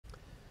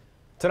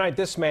Tonight,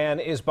 this man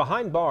is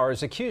behind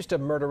bars accused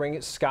of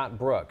murdering Scott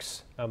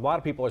Brooks. A lot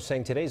of people are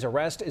saying today's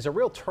arrest is a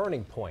real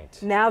turning point.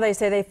 Now they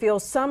say they feel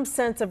some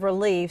sense of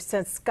relief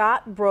since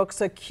Scott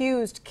Brooks'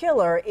 accused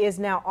killer is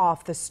now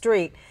off the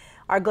street.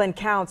 Our Glenn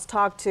Counts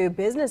talked to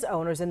business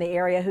owners in the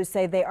area who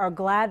say they are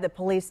glad the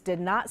police did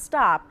not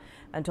stop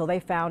until they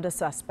found a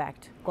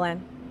suspect.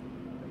 Glenn?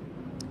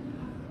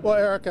 Well,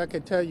 Eric, I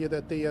can tell you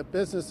that the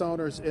business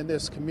owners in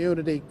this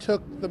community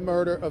took the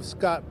murder of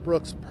Scott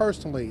Brooks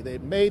personally. They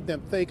made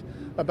them think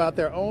about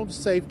their own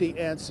safety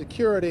and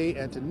security,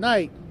 and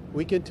tonight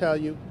we can tell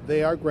you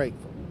they are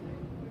grateful.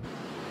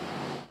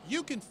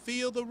 You can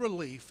feel the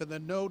relief in the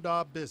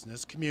NoDa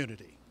business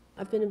community.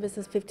 I've been in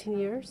business 15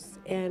 years,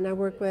 and I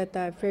work with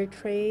fair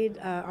trade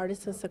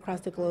artisans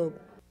across the globe.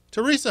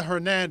 Teresa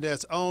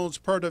Hernandez owns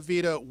Pura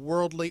Vida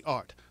Worldly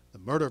Art. The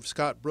murder of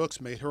Scott Brooks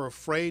made her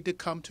afraid to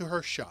come to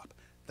her shop.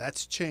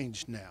 That's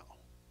changed now.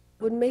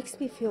 What makes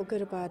me feel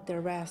good about the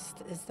arrest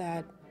is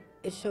that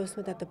it shows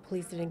me that the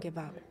police didn't give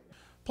up.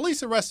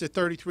 Police arrested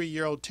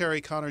 33-year-old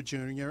Terry Connor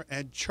Jr.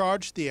 and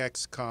charged the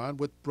ex-con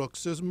with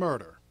Brooks's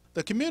murder.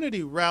 The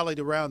community rallied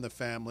around the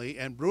family,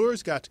 and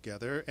brewers got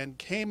together and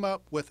came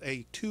up with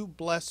a too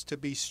blessed to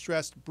be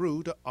stressed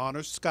brew to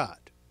honor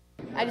Scott.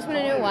 I just want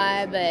to know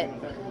why, but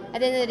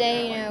at the end of the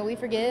day, we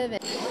forgive.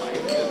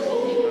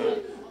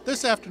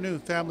 This afternoon,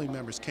 family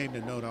members came to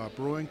NoDa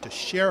Brewing to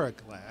share a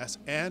glass,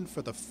 and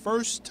for the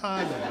first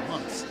time in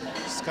months,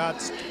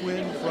 Scott's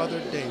twin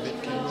brother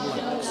David can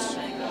relax.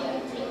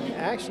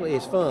 Actually,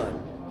 it's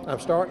fun. I'm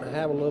starting to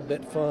have a little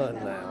bit of fun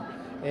now,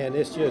 and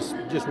it's just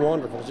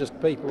wonderful. It's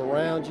just people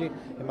around you,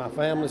 and my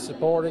family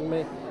supporting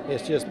me.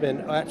 It's just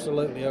been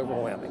absolutely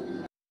overwhelming.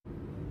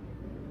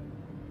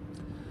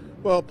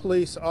 Well,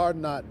 police are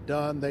not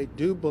done. They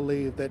do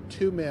believe that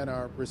two men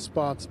are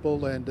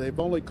responsible, and they've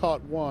only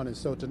caught one. And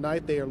so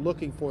tonight they are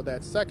looking for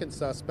that second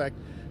suspect.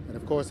 And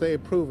of course, they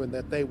have proven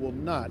that they will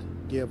not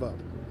give up.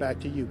 Back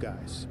to you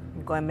guys.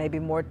 Glenn, maybe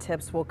more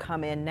tips will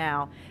come in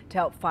now to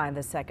help find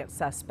the second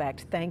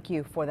suspect. Thank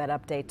you for that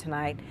update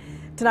tonight.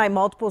 Tonight,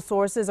 multiple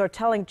sources are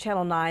telling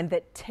Channel 9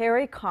 that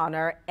Terry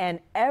Connor and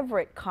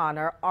Everett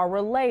Connor are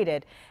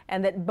related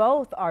and that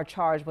both are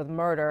charged with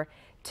murder.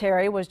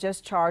 Terry was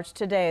just charged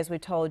today, as we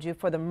told you,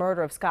 for the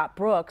murder of Scott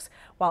Brooks,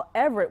 while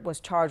Everett was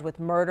charged with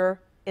murder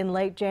in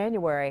late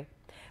January.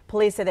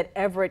 Police said that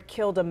Everett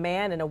killed a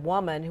man and a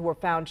woman who were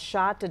found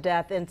shot to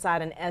death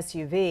inside an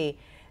SUV.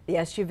 The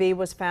SUV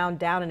was found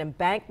down an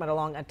embankment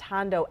along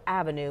Atondo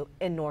Avenue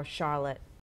in North Charlotte.